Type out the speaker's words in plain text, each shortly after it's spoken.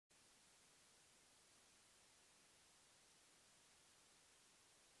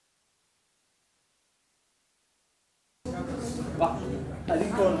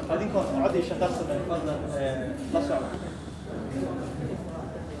أديكم عدي شغال صدق فضلا لا صعب.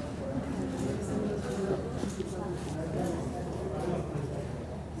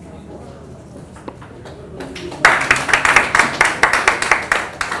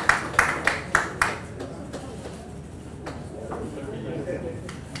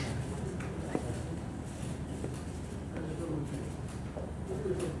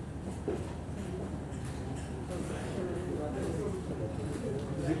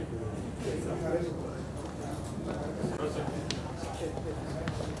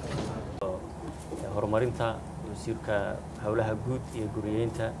 horumarinta wasiirka hawlaha guud iyo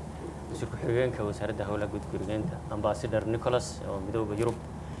guriyeynta wasiirka xigeenka wasaaradda hawlaha guud guriyeynta ambassador Nicholas oo Midowga Yurub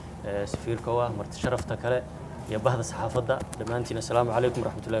safiirka waa marti sharafta kale iyo bahda saxaafadda dhamaantiin assalaamu calaykum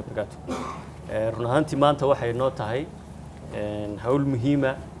waraxmatullaahi wabarakaatuh run ahaantii maanta waxay noo tahay hawl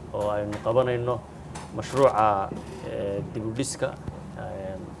muhiima oo aynu qabanayno mashruuca dib u dhiska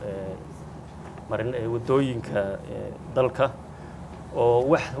marin wadooyinka dalka oo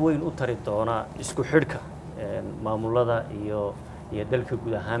wax weyn u tari doona isku xidhka maamulada iyo dalka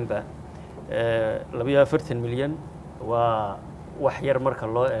guud ahaanba 42 milyan waa wax yar marka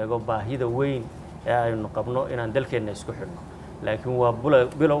loo eego baahida weyn ee aynu qabno inaan dalkeena isku xidhno laakiin waa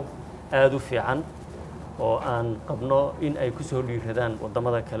bilow aad u fiican oo aan qabno in ay ku soo dhiiradaan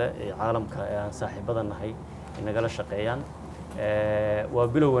wadamada kale ee caalamka ee aan saaxiibada nahay inagala shaqeeyaan waa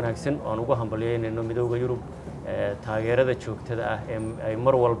bilow wanaagsan oo aan ugu hambalyeynayno Midowga Yurub taageerada joogtada ah ee ay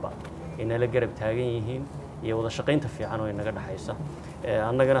mar walba inala garab taagan yihiin iyo wada shaqeynta fiican oo inaga dhaxaysa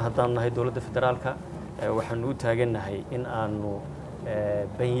annagana haddaan nahay dawladda federaalka waxaan u taaganahay in aanu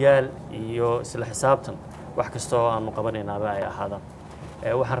banyaal iyo isla xisaabtan wax kasta oo aanu qabanaynaaba ay ahaadaan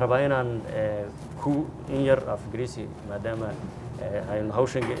waxaan rabaa inaan ku in yar afgriisi maadaama aynu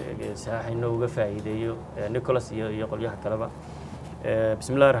hawshan saxayno uga faa'iideeyo Nicholas iyo qolyaha kaleba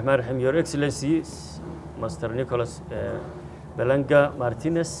bismillaahir rahmaanir rahiim your excellency Master Nicholas Belanga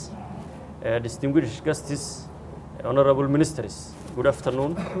Martinez, distinguished guests, honorable ministers, good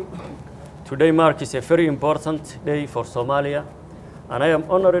afternoon. Today marks a very important day for Somalia, and I am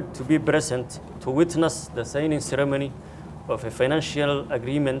honored to be present to witness the signing ceremony of a financial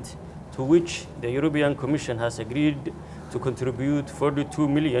agreement to which the European Commission has agreed to contribute 42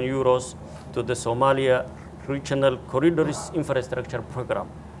 million euros to the Somalia Regional Corridors Infrastructure Program.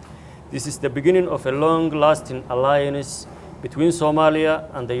 This is the beginning of a long-lasting alliance between Somalia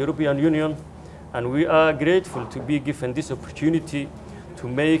and the European Union, and we are grateful to be given this opportunity to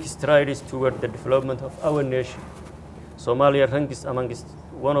make strides toward the development of our nation. Somalia ranks amongst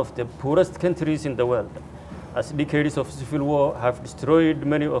one of the poorest countries in the world, as decades of civil war have destroyed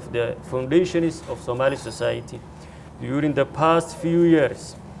many of the foundations of Somali society. During the past few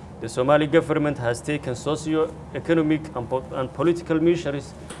years, the Somali government has taken socio-economic and political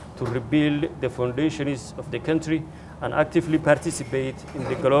measures to rebuild the foundations of the country and actively participate in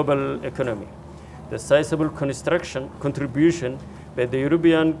the global economy. The sizable contribution by the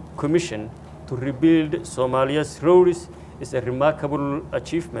European Commission to rebuild Somalia's roads is a remarkable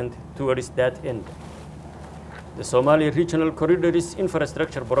achievement towards that end. The Somalia Regional Corridors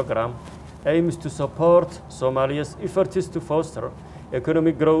Infrastructure Program aims to support Somalia's efforts to foster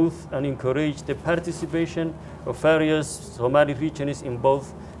economic growth and encourage the participation of various Somali regions in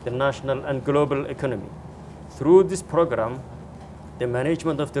both the national and global economy. Through this program, the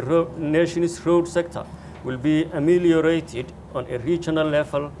management of the nation's road sector will be ameliorated on a regional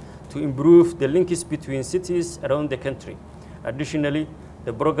level to improve the links between cities around the country. Additionally,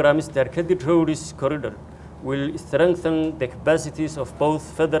 the program's targeted roads corridor will strengthen the capacities of both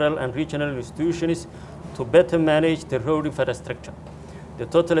federal and regional institutions to better manage the road infrastructure. The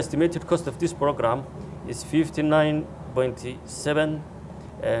total estimated cost of this program is 59.7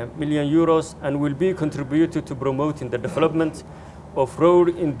 million euros and will be contributed to promoting the development of road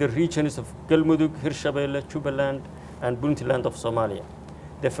in the regions of Galmudug, Hirshabelle, Jubaland, and Puntland of Somalia.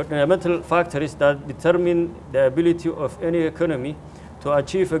 The fundamental factors that determine the ability of any economy to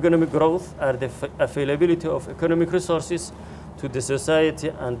achieve economic growth are the availability of economic resources to the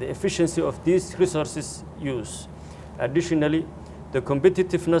society and the efficiency of these resources use. Additionally, the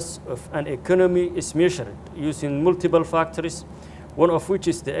competitiveness of an economy is measured using multiple factors, one of which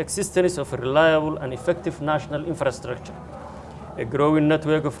is the existence of a reliable and effective national infrastructure. A growing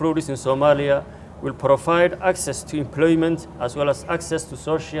network of roads in Somalia will provide access to employment as well as access to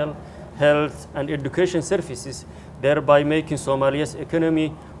social, health, and education services, thereby making Somalia's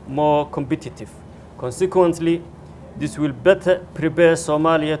economy more competitive. Consequently, this will better prepare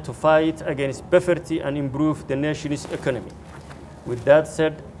Somalia to fight against poverty and improve the nation's economy. With that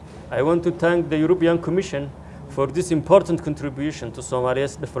said, I want to thank the European Commission for this important contribution to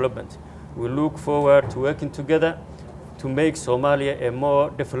Somalia's development. We look forward to working together to make Somalia a more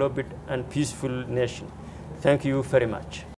developed and peaceful nation. Thank you very much.